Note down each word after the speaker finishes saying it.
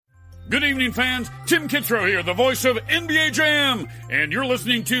Good evening, fans. Tim Kitzrow here, the voice of NBA Jam, and you're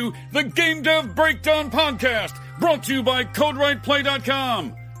listening to the Game Dev Breakdown Podcast, brought to you by CodeWritePlay.com.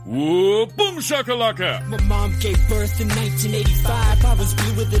 Whoa, boom shakalaka. My mom gave birth in 1985. I was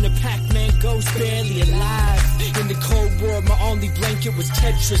bluer than a Pac-Man ghost, barely alive. In the Cold War, my only blanket was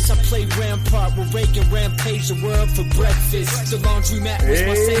Tetris. I played Rampart with Reagan, rampage the world for breakfast. The laundromat was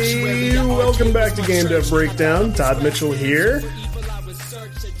my sanctuary. Welcome back to Game Dev Breakdown. Todd Mitchell here.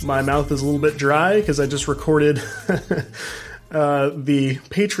 My mouth is a little bit dry because I just recorded the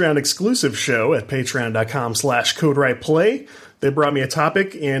Patreon exclusive show at patreon.com/CodeWritePlay. They brought me a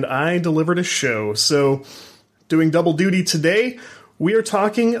topic and I delivered a show. So, doing double duty today, we are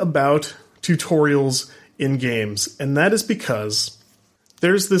talking about tutorials in games. And that is because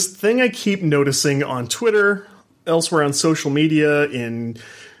there's this thing I keep noticing on Twitter, elsewhere on social media, in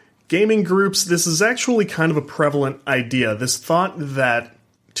gaming groups. This is actually kind of a prevalent idea. This thought that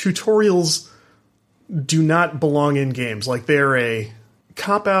tutorials do not belong in games. Like they're a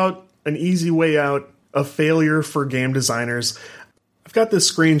cop-out, an easy way out, a failure for game designers. I've got this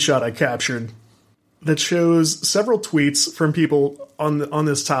screenshot I captured that shows several tweets from people on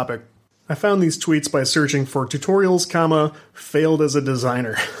this topic. I found these tweets by searching for tutorials, failed as a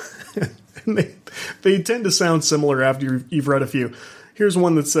designer. And they tend to sound similar after you've read a few. Here's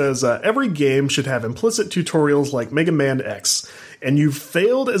one that says, every game should have implicit tutorials like Mega Man X, and you've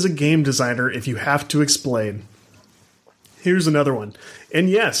failed as a game designer if you have to explain. Here's another one. And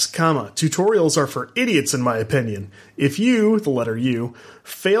yes, tutorials are for idiots in my opinion. If you, the letter U,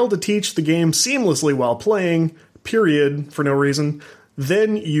 fail to teach the game seamlessly while playing, period, for no reason,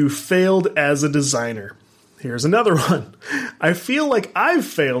 then you failed as a designer. Here's another one. I feel like I've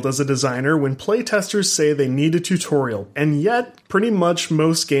failed as a designer when playtesters say they need a tutorial, and yet pretty much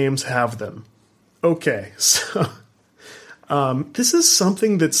most games have them. Okay, so this is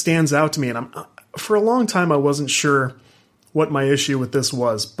something that stands out to me, and for a long time I wasn't sure what my issue with this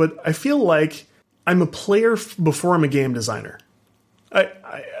was, but I feel like I'm a player before I'm a game designer.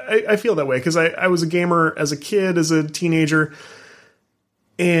 I feel that way because I was a gamer as a kid, as a teenager,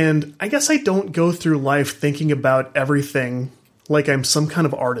 and I guess I don't go through life thinking about everything like I'm some kind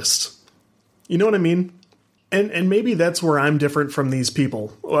of artist. You know what I mean? And maybe that's where I'm different from these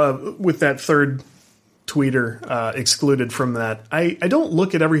people, with that third tweeter excluded from that. I don't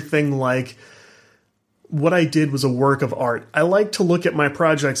look at everything like what I did was a work of art. I like to look at my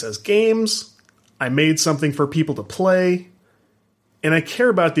projects as games. I made something for people to play, and I care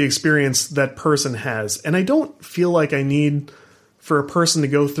about the experience that person has. And I don't feel like I need for a person to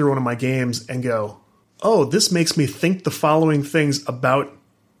go through one of my games and go, oh, this makes me think the following things about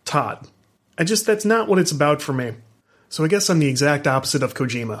Todd. That's not what it's about for me. So I guess I'm the exact opposite of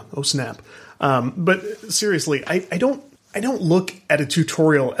Kojima. Oh, snap. But seriously, I don't look at a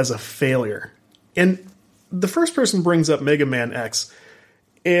tutorial as a failure. And the first person brings up Mega Man X,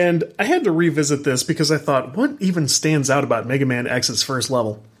 and I had to revisit this because I thought, what even stands out about Mega Man X's first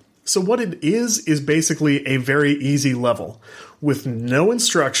level? So what it is basically a very easy level with no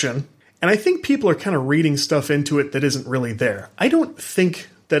instruction, and I think people are kind of reading stuff into it that isn't really there. I don't think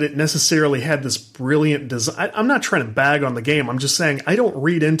that it necessarily had this brilliant design. I'm not trying to bag on the game, I'm just saying I don't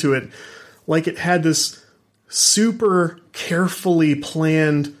read into it like it had this super carefully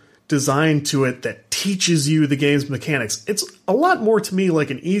planned design to it that teaches you the game's mechanics. It's a lot more to me like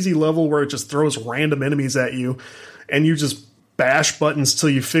an easy level where it just throws random enemies at you and you just bash buttons till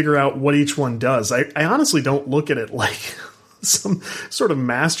you figure out what each one does. I honestly don't look at it like some sort of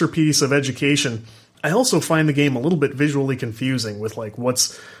masterpiece of education. I also find the game a little bit visually confusing with like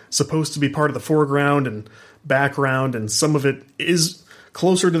what's supposed to be part of the foreground and background, and some of it is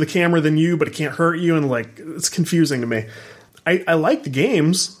closer to the camera than you, but it can't hurt you, and like it's confusing to me. I like the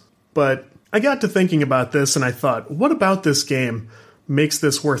games, but I got to thinking about this and I thought, what about this game makes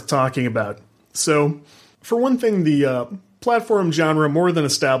this worth talking about? So, for one thing, the platform genre more than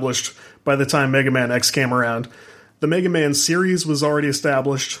established by the time Mega Man X came around. The Mega Man series was already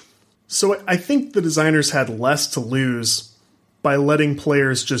established. So I think the designers had less to lose by letting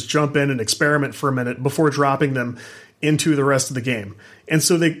players just jump in and experiment for a minute before dropping them into the rest of the game. And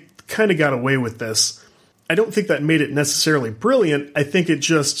so they kind of got away with this. I don't think that made it necessarily brilliant. I think it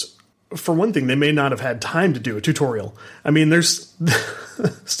just, for one thing, they may not have had time to do a tutorial. I mean, there's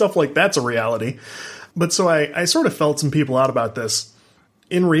stuff like that's a reality. But so I sort of felt some people out about this.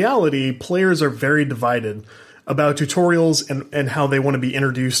 In reality, players are very divided about tutorials and how they want to be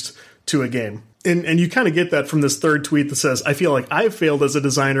introduced to a game. And you kind of get that from this third tweet that says, I feel like I've failed as a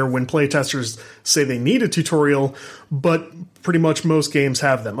designer when playtesters say they need a tutorial, but pretty much most games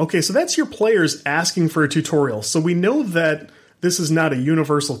have them. Okay, so that's your players asking for a tutorial. So we know that this is not a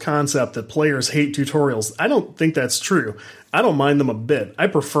universal concept that players hate tutorials. I don't think that's true. I don't mind them a bit. I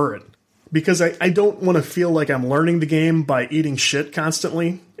prefer it. Because I don't want to feel like I'm learning the game by eating shit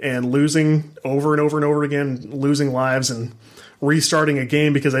constantly and losing over and over and over again, losing lives and restarting a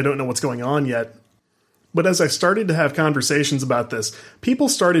game because I don't know what's going on yet. But as I started to have conversations about this, people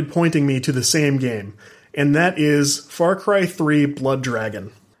started pointing me to the same game, and that is Far Cry 3 Blood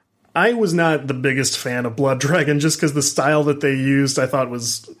Dragon. I was not the biggest fan of Blood Dragon just because the style that they used I thought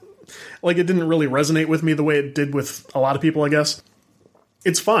was, like, it didn't really resonate with me the way it did with a lot of people, I guess.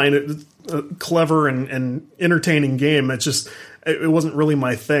 It's fine. It's a clever and entertaining game. It's just, it wasn't really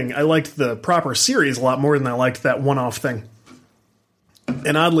my thing. I liked the proper series a lot more than I liked that one-off thing.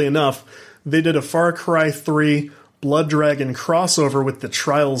 And oddly enough, they did a Far Cry 3 Blood Dragon crossover with the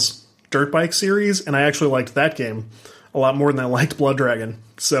Trials dirt bike series, and I actually liked that game a lot more than I liked Blood Dragon.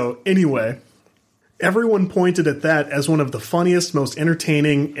 So anyway, everyone pointed at that as one of the funniest, most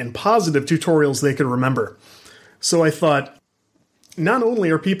entertaining, and positive tutorials they could remember. So I thought, not only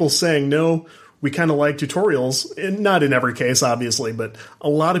are people saying, no, we kind of like tutorials, and not in every case, obviously, but a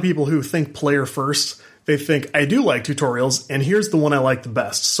lot of people who think player first, they think, I do like tutorials, and here's the one I like the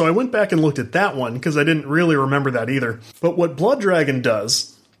best. So I went back and looked at that one, because I didn't really remember that either. But what Blood Dragon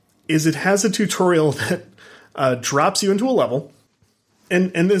does is it has a tutorial that drops you into a level,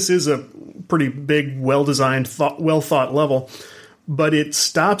 and this is a pretty big, well-designed, well-thought level, but it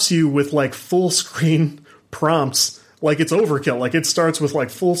stops you with, like, full-screen prompts. Like, it's overkill. Like, it starts with, like,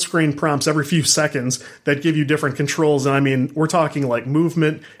 full-screen prompts every few seconds that give you different controls. And, I mean, we're talking, like,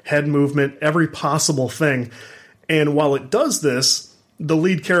 movement, head movement, every possible thing. And while it does this, the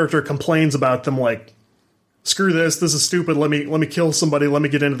lead character complains about them, like, screw this is stupid, let me kill somebody, let me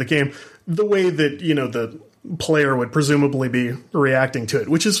get into the game. The way that, you know, the player would presumably be reacting to it,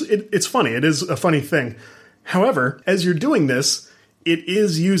 which is, it's funny. It is a funny thing. However, as you're doing this, it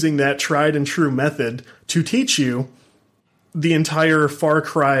is using that tried and true method to teach you the entire Far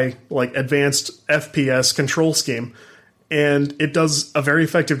Cry, like, advanced FPS control scheme. And it does a very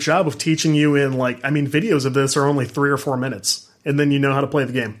effective job of teaching you in, like, I mean, videos of this are only 3 or 4 minutes, and then you know how to play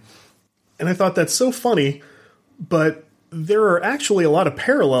the game. And I thought that's so funny, but there are actually a lot of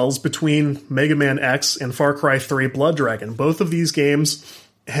parallels between Mega Man X and Far Cry 3 Blood Dragon. Both of these games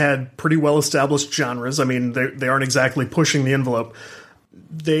had pretty well-established genres. I mean, they aren't exactly pushing the envelope.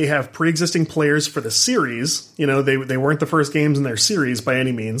 They have pre-existing players for the series. You know, they weren't the first games in their series by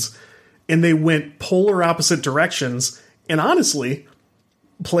any means. And they went polar opposite directions. And honestly,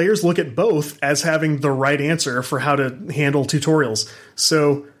 players look at both as having the right answer for how to handle tutorials.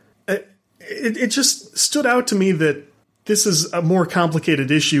 So it just stood out to me that this is a more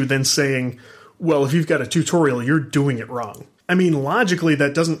complicated issue than saying, well, if you've got a tutorial, you're doing it wrong. I mean, logically,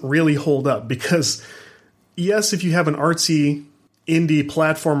 that doesn't really hold up because, yes, if you have an artsy indie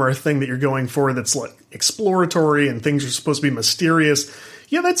platformer thing that you're going for that's like exploratory and things are supposed to be mysterious,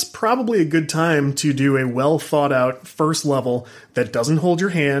 yeah, that's probably a good time to do a well thought out first level that doesn't hold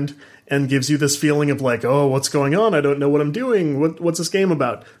your hand and gives you this feeling of like, oh, what's going on? I don't know what I'm doing. What's this game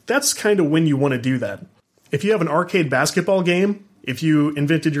about? That's kind of when you want to do that. If you have an arcade basketball game, if you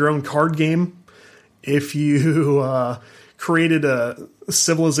invented your own card game, if you created a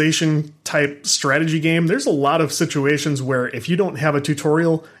Civilization-type strategy game, there's a lot of situations where if you don't have a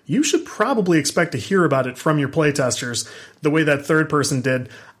tutorial, you should probably expect to hear about it from your playtesters the way that third person did.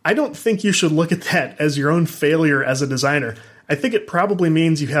 I don't think you should look at that as your own failure as a designer. I think it probably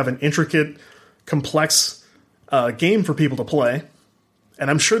means you have an intricate, complex game for people to play, and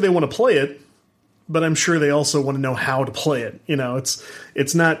I'm sure they want to play it, but I'm sure they also want to know how to play it. You know,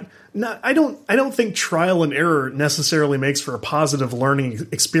 it's not I don't think trial and error necessarily makes for a positive learning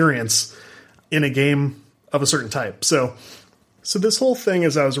experience in a game of a certain type. So this whole thing,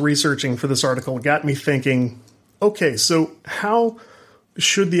 as I was researching for this article, got me thinking, okay, so how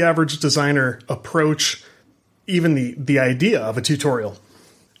should the average designer approach even the idea of a tutorial?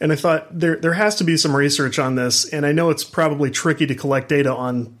 And I thought there has to be some research on this, and I know it's probably tricky to collect data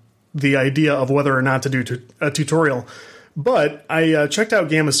on the idea of whether or not to do a tutorial. But I checked out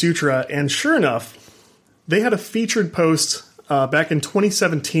Gamasutra, and sure enough, they had a featured post back in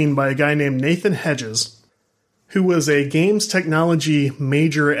 2017 by a guy named Nathan Hedges, who was a games technology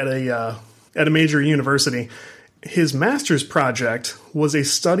major at a major university. His master's project was a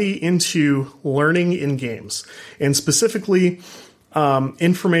study into learning in games, and specifically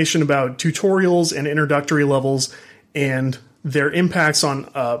information about tutorials and introductory levels and their impacts on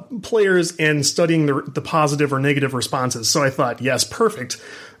players and studying the positive or negative responses. So I thought, yes, perfect.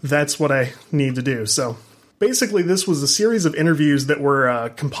 That's what I need to do. So basically, this was a series of interviews that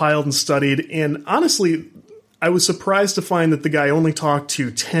were compiled and studied. And honestly, I was surprised to find that the guy only talked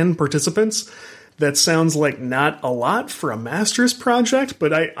to 10 participants. That sounds like not a lot for a master's project,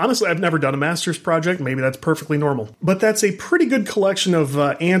 but I've never done a master's project. Maybe that's perfectly normal. But that's a pretty good collection of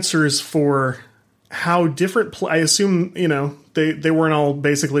answers for how different, I assume, they weren't all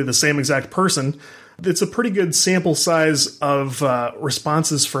basically the same exact person. It's a pretty good sample size of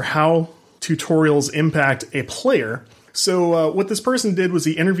responses for how tutorials impact a player. So what this person did was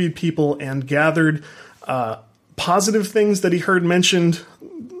he interviewed people and gathered positive things that he heard mentioned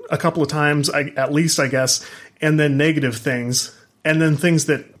a couple of times, at least, I guess, and then negative things, and then things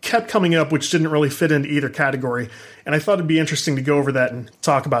that kept coming up which didn't really fit into either category. And I thought it'd be interesting to go over that and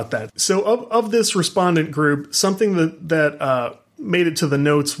talk about that. So of this respondent group, something that made it to the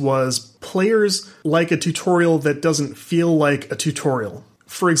notes was players like a tutorial that doesn't feel like a tutorial.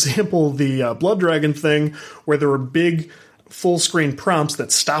 For example, the Blood Dragon thing, where there were big full-screen prompts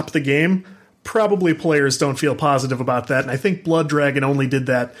that stop the game, probably players don't feel positive about that, and I think Blood Dragon only did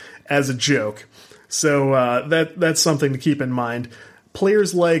that as a joke. So that's something to keep in mind.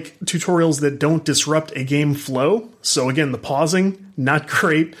 Players like tutorials that don't disrupt a game flow. So again, the pausing, not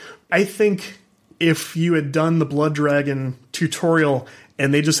great. I think if you had done the Blood Dragon tutorial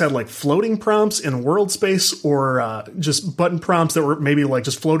and they just had like floating prompts in world space, or just button prompts that were maybe like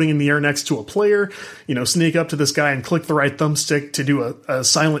just floating in the air next to a player, sneak up to this guy and click the right thumbstick to do a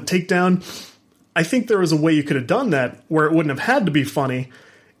silent takedown, I think there was a way you could have done that where it wouldn't have had to be funny.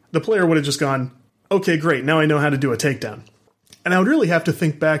 The player would have just gone, okay, great, now I know how to do a takedown. And I would really have to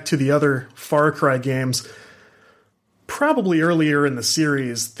think back to the other Far Cry games. Probably earlier in the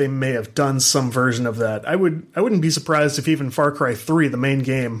series, they may have done some version of that. I wouldn't be surprised if even Far Cry 3, the main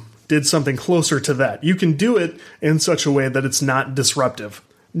game, did something closer to that. You can do it in such a way that it's not disruptive.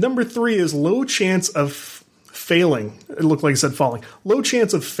 Number 3 is low chance of failing. It looked like I said falling. Low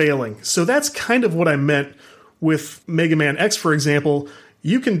chance of failing. So that's kind of what I meant with Mega Man X, for example.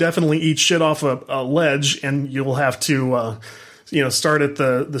 You can definitely eat shit off a ledge, and you'll have to start at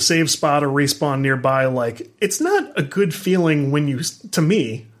the save spot or respawn nearby. Like, it's not a good feeling when to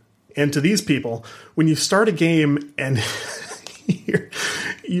me, and to these people, when you start a game and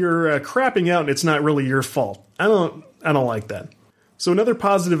you're crapping out and it's not really your fault. I don't like that. So another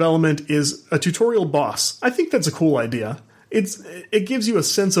positive element is a tutorial boss. I think that's a cool idea. It gives you a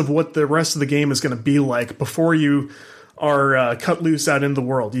sense of what the rest of the game is going to be like before you are cut loose out in the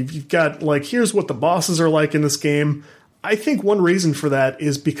world. You've got, like, here's what the bosses are like in this game. I think one reason for that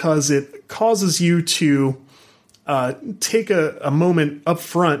is because it causes you to take a moment up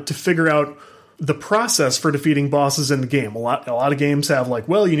front to figure out the process for defeating bosses in the game. A lot of games have like,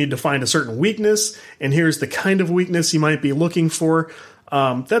 well, you need to find a certain weakness, and here's the kind of weakness you might be looking for.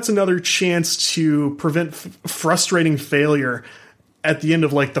 That's another chance to prevent frustrating failure at the end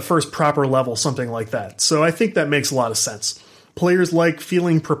of like the first proper level, something like that. So I think that makes a lot of sense. Players like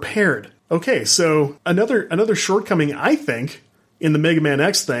feeling prepared. Okay, so another shortcoming, I think, in the Mega Man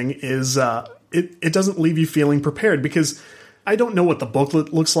X thing is it doesn't leave you feeling prepared, because I don't know what the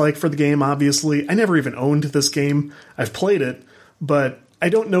booklet looks like for the game, obviously. I never even owned this game. I've played it, but I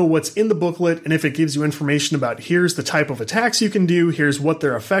don't know what's in the booklet, and if it gives you information about here's the type of attacks you can do, here's what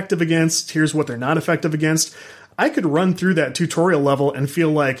they're effective against, here's what they're not effective against. I could run through that tutorial level and feel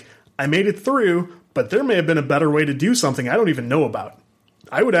like I made it through, but there may have been a better way to do something I don't even know about.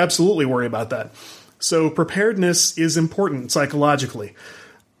 I would absolutely worry about that. So preparedness is important psychologically.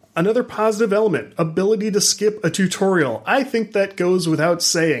 Another positive element, ability to skip a tutorial. I think that goes without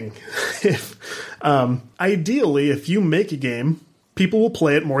saying. Ideally, if you make a game, people will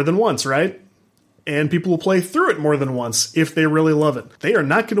play it more than once, right? And people will play through it more than once if they really love it. They are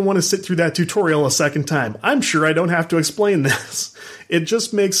not going to want to sit through that tutorial a second time. I'm sure I don't have to explain this. It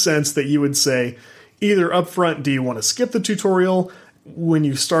just makes sense that you would say, either up front, do you want to skip the tutorial? When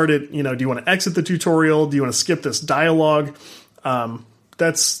you start it, do you want to exit the tutorial? Do you want to skip this dialogue?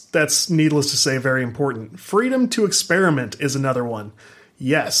 That's needless to say very important. Freedom to experiment is another one.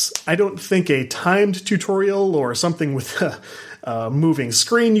 Yes, I don't think a timed tutorial or something with a moving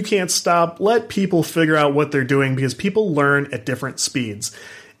screen you can't stop. Let people figure out what they're doing, because people learn at different speeds.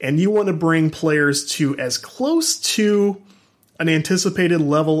 And you want to bring players to as close to an anticipated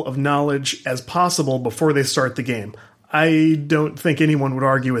level of knowledge as possible before they start the game. I don't think anyone would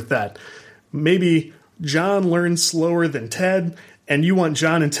argue with that. Maybe John learns slower than Ted, and you want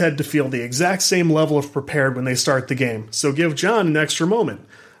John and Ted to feel the exact same level of prepared when they start the game. So give John an extra moment.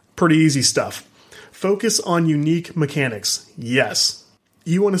 Pretty easy stuff. Focus on unique mechanics. Yes.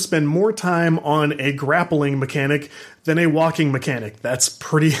 You want to spend more time on a grappling mechanic than a walking mechanic. That's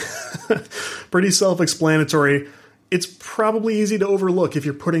pretty self-explanatory. It's probably easy to overlook if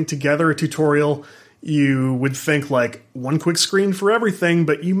you're putting together a tutorial. you would think like one quick screen for everything,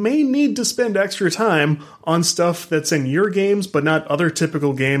 but you may need to spend extra time on stuff that's in your games, but not other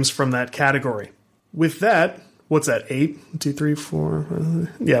typical games from that category. With that, what's that, 8? 1, 2, 3, 4?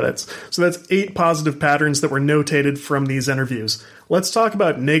 That's 8 positive patterns that were notated from these interviews. Let's talk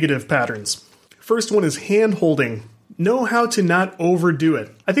about negative patterns. First one is hand-holding. Know how to not overdo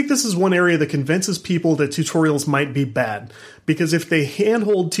it. I think this is one area that convinces people that tutorials might be bad, because if they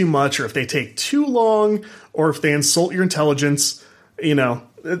handhold too much, or if they take too long, or if they insult your intelligence,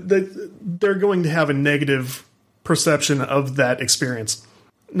 they're going to have a negative perception of that experience.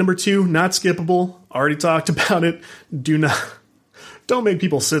 Number 2, not skippable. Already talked about it. Don't make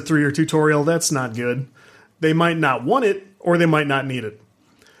people sit through your tutorial. That's not good. They might not want it, or they might not need it.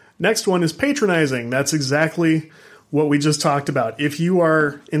 Next one is patronizing. That's exactly what we just talked about. If you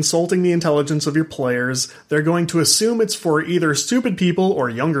are insulting the intelligence of your players, they're going to assume it's for either stupid people or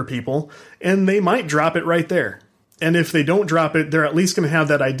younger people, and they might drop it right there. And if they don't drop it, they're at least going to have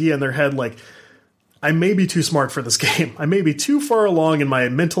that idea in their head like, I may be too smart for this game. I may be too far along in my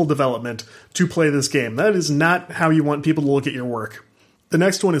mental development to play this game. That is not how you want people to look at your work. The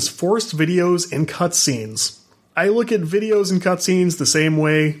next one is forced videos and cutscenes. I look at videos and cutscenes the same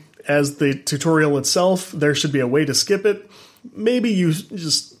way as the tutorial itself. There should be a way to skip it. Maybe you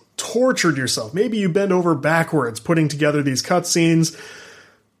just tortured yourself. Maybe you bent over backwards putting together these cutscenes.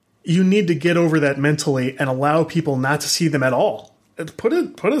 You need to get over that mentally and allow people not to see them at all. Put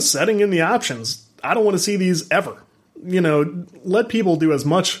a setting in the options. I don't want to see these ever. Let people do as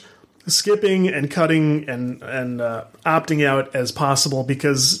much skipping and cutting and opting out as possible,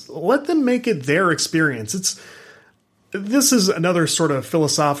 because let them make it their experience. This is another sort of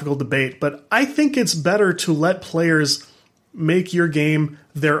philosophical debate, but I think it's better to let players make your game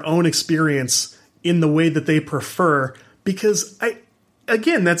their own experience in the way that they prefer, because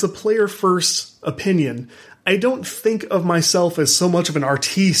that's a player-first opinion. I don't think of myself as so much of an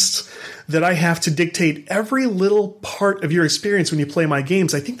artiste that I have to dictate every little part of your experience when you play my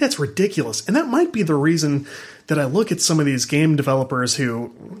games. I think that's ridiculous. And that might be the reason that I look at some of these game developers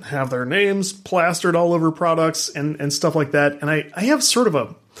who have their names plastered all over products and stuff like that. And I have sort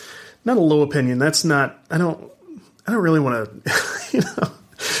of not a low opinion. That's not, I don't really want to,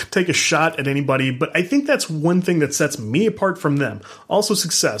 take a shot at anybody, but I think that's one thing that sets me apart from them. Also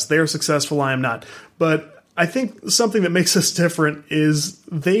success. They are successful, I am not. But I think something that makes us different is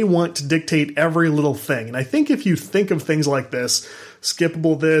they want to dictate every little thing. And I think if you think of things like this,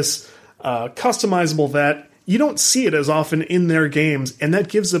 skippable this, customizable that, you don't see it as often in their games, and that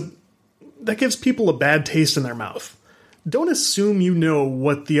gives people a bad taste in their mouth. Don't assume you know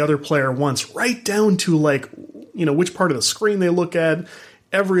what the other player wants, right down to which part of the screen they look at,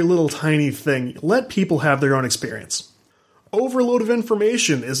 every little tiny thing. Let people have their own experience. Overload of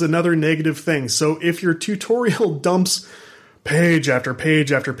information is another negative thing. So if your tutorial dumps page after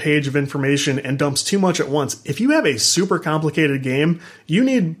page after page of information and dumps too much at once, if you have a super complicated game, you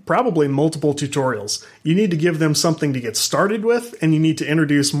need probably multiple tutorials. You need to give them something to get started with, and you need to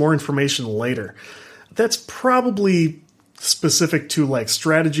introduce more information later. That's probably specific to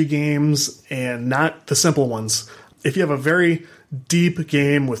strategy games and not the simple ones. If you have a very deep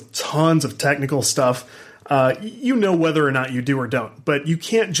game with tons of technical stuff, you know whether or not you do or don't. But you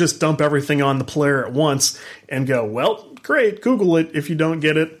can't just dump everything on the player at once and go, well, great, Google it if you don't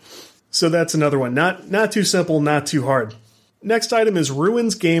get it. So that's another one. Not too simple, not too hard. Next item is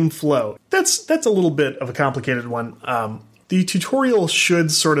ruins game flow. That's a little bit of a complicated one. The tutorial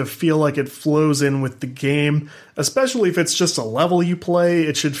should sort of feel like it flows in with the game, especially if it's just a level you play.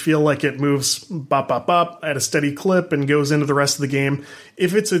 It should feel like it moves bop, bop, bop at a steady clip and goes into the rest of the game.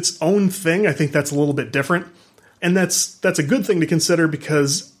 If it's its own thing, I think that's a little bit different. And that's a good thing to consider,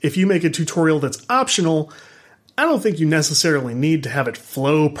 because if you make a tutorial that's optional, I don't think you necessarily need to have it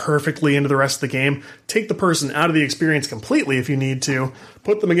flow perfectly into the rest of the game. Take the person out of the experience completely if you need to.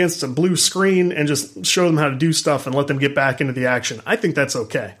 Put them against a blue screen and just show them how to do stuff and let them get back into the action. I think that's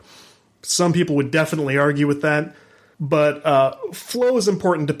okay. Some people would definitely argue with that, but flow is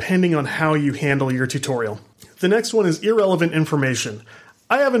important depending on how you handle your tutorial. The next one is irrelevant information.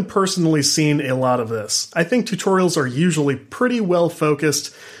 I haven't personally seen a lot of this. I think tutorials are usually pretty well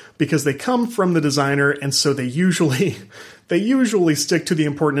focused because they come from the designer, and so they usually stick to the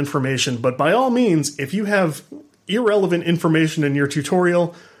important information. But by all means, if you have irrelevant information in your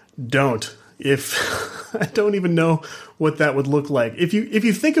tutorial, don't. I don't even know what that would look like. If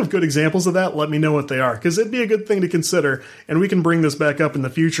you think of good examples of that, let me know what they are, because it'd be a good thing to consider, and we can bring this back up in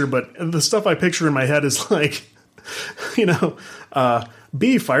the future. But the stuff I picture in my head is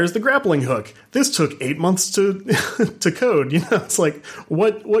B fires the grappling hook. This took 8 months to to code. It's like,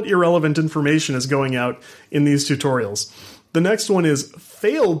 what irrelevant information is going out in these tutorials? The next one is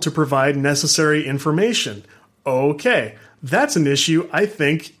failed to provide necessary information. Okay, that's an issue I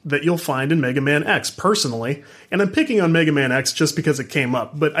think that you'll find in Mega Man X, personally. And I'm picking on Mega Man X just because it came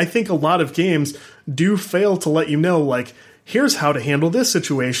up. But I think a lot of games do fail to let you know, like, here's how to handle this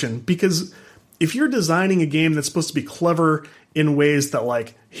situation. Because if you're designing a game that's supposed to be clever in ways that,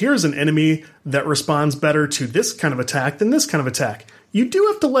 like, here's an enemy that responds better to this kind of attack than this kind of attack, you do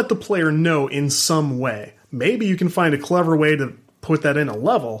have to let the player know in some way. Maybe you can find a clever way to put that in a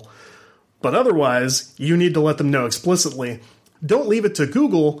level, but otherwise, you need to let them know explicitly. Don't leave it to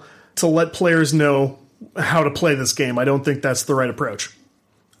Google to let players know how to play this game. I don't think that's the right approach.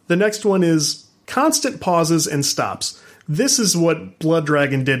 The next one is constant pauses and stops. This is what Blood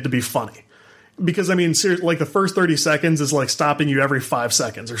Dragon did to be funny. Because, I mean, seriously, like, the first 30 seconds is like stopping you every 5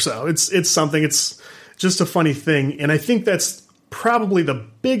 seconds or so. It's something, it's just a funny thing. And I think that's probably the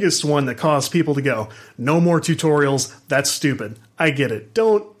biggest one that caused people to go, no more tutorials, that's stupid. I get it.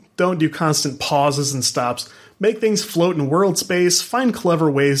 Don't do constant pauses and stops. Make things float in world space. Find clever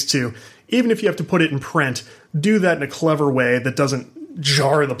ways to, even if you have to put it in print, do that in a clever way that doesn't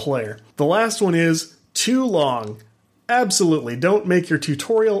jar the player. The last one is too long. Absolutely, don't make your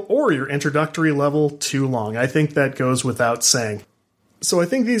tutorial or your introductory level too long. I think that goes without saying. So I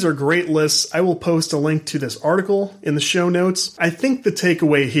think these are great lists. I will post a link to this article in the show notes. I think the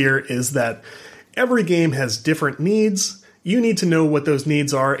takeaway here is that every game has different needs. You need to know what those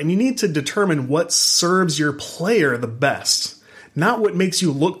needs are, and you need to determine what serves your player the best. Not what makes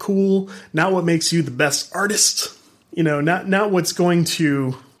you look cool, not what makes you the best artist, not what's going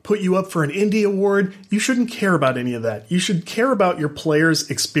to put you up for an indie award. You shouldn't care about any of that. You should care about your player's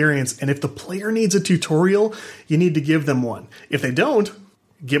experience, and if the player needs a tutorial, you need to give them one. If they don't,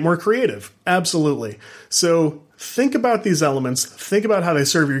 get more creative. Absolutely. So think about these elements, think about how they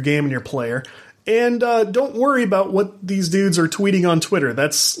serve your game and your player, and don't worry about what these dudes are tweeting on Twitter.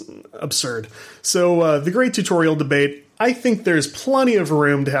 That's absurd. So the great tutorial debate, I think there's plenty of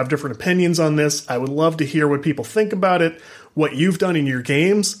room to have different opinions on this. I would love to hear what people think about it, what you've done in your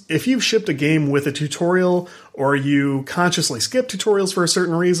games. If you've shipped a game with a tutorial, or you consciously skip tutorials for a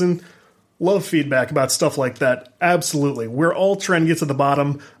certain reason, love feedback about stuff like that. Absolutely. We're all trying to get to the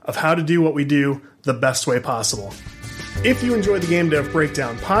bottom of how to do what we do the best way possible. If you enjoy the Game Dev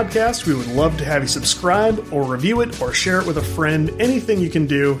Breakdown podcast, we would love to have you subscribe or review it or share it with a friend. Anything you can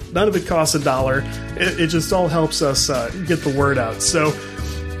do. None of it costs $1. It just all helps us get the word out. So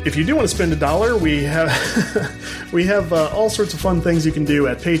if you do want to spend $1, we have all sorts of fun things you can do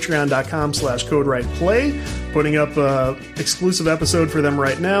at patreon.com/CodeWritePlay. Putting up an exclusive episode for them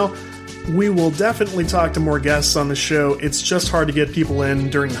right now. We will definitely talk to more guests on the show. It's just hard to get people in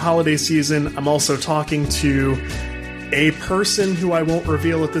during the holiday season. I'm also talking to a person who I won't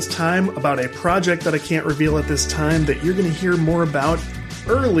reveal at this time about a project that I can't reveal at this time that you're going to hear more about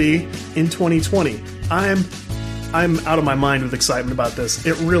early in 2020. I'm out of my mind with excitement about this.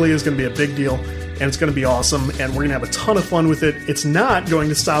 It really is going to be a big deal, and it's going to be awesome, and we're going to have a ton of fun with it. It's not going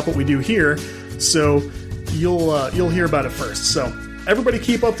to stop what we do here, so you'll hear about it first. So everybody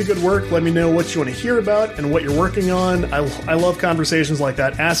keep up the good work. Let me know what you want to hear about and what you're working on. I love conversations like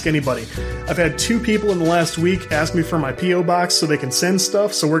that. Ask anybody. I've had 2 people in the last week ask me for my P.O. box so they can send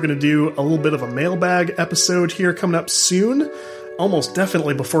stuff, so we're going to do a little bit of a mailbag episode here coming up soon, almost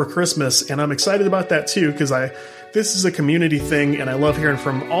definitely before Christmas, and I'm excited about that too, because this is a community thing, and I love hearing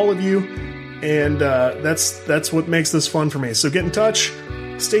from all of you, and that's what makes this fun for me. So get in touch,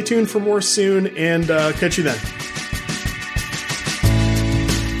 stay tuned for more soon, and catch you then.